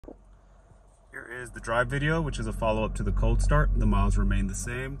is the drive video, which is a follow-up to the cold start. The miles remain the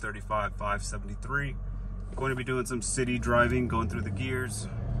same, 35,573. Going to be doing some city driving, going through the gears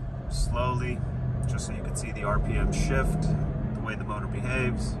slowly, just so you can see the RPM shift, the way the motor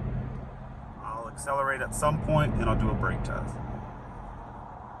behaves. I'll accelerate at some point and I'll do a brake test.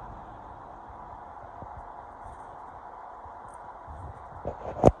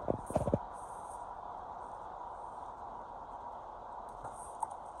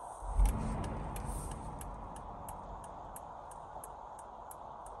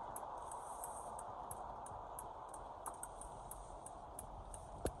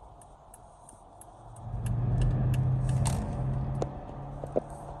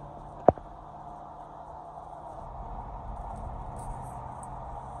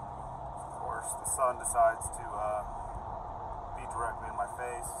 The sun decides to be directly in my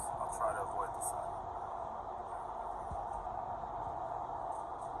face, I'll try to avoid the sun.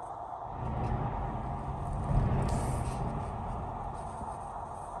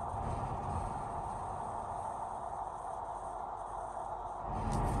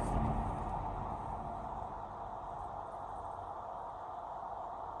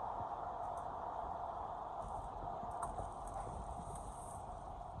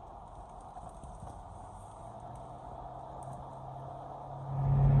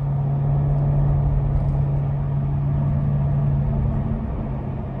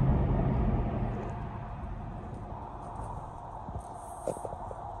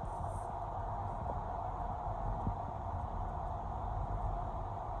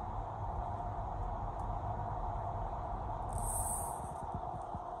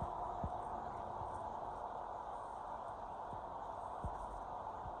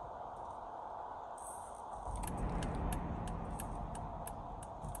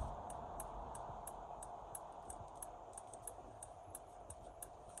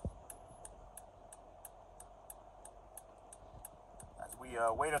 We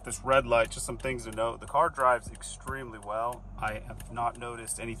wait at this red light, just some things to note. The car drives extremely well. I have not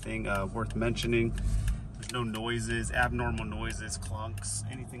noticed anything worth mentioning. There's no noises, abnormal noises, clunks,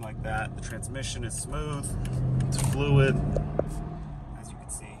 anything like that. The transmission is smooth, it's fluid, as you can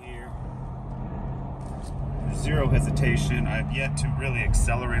see here. There's zero hesitation. I've yet to really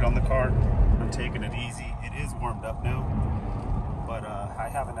accelerate on the car. I'm taking it easy. It is warmed up now, but I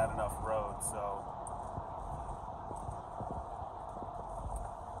haven't had enough road, so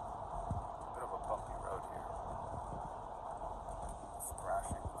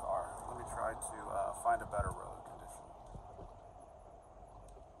to find a better road condition.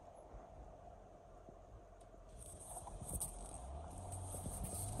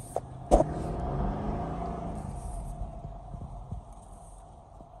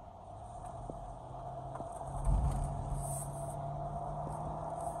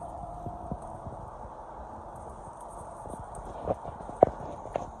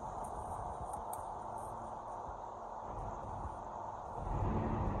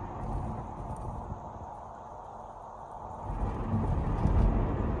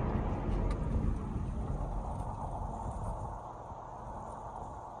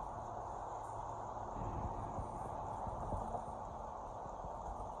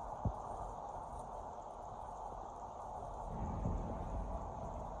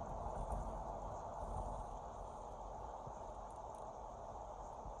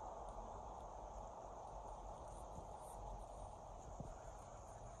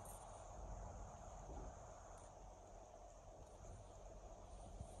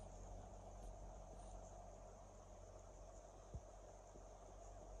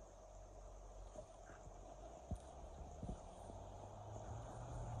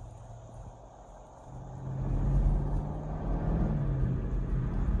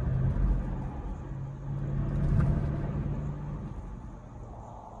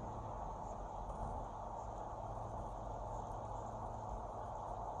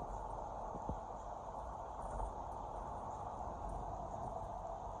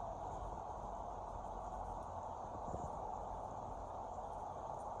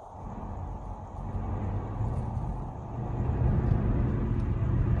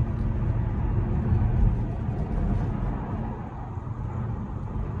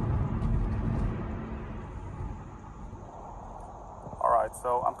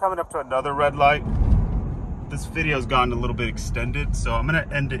 So I'm coming up to another red light. This video's gotten a little bit extended, so I'm gonna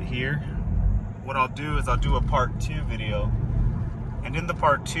end it here. What I'll do is I'll do a part 2 video, and in the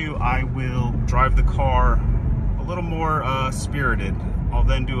part 2 I will drive the car a little more spirited. I'll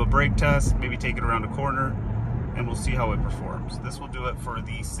then do a brake test, maybe take it around a corner, and we'll see how it performs. This will do it for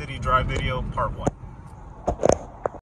the city drive video part 1.